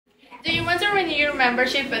Do you want to renew your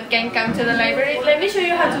membership but can't come to the library? Let me show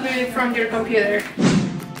you how to do it from your computer.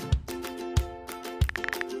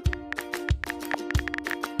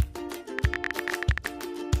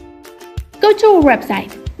 Go to our website,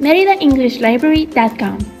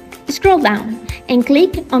 meridaenglishlibrary.com. Scroll down and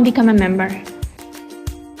click on Become a Member.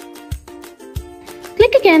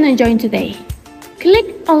 Click again on Join Today.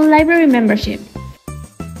 Click on Library Membership.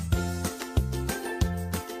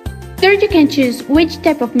 There you can choose which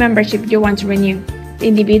type of membership you want to renew, the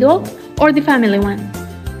individual or the family one,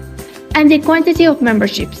 and the quantity of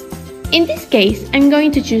memberships. In this case, I'm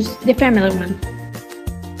going to choose the family one.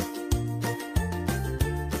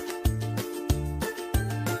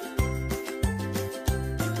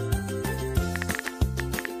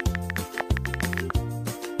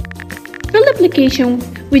 Fill the application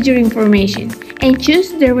with your information and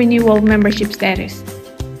choose the renewal membership status.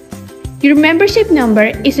 Your membership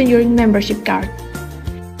number is on your membership card.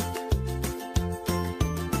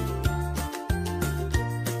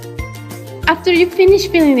 After you finish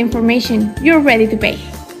filling the information, you're ready to pay.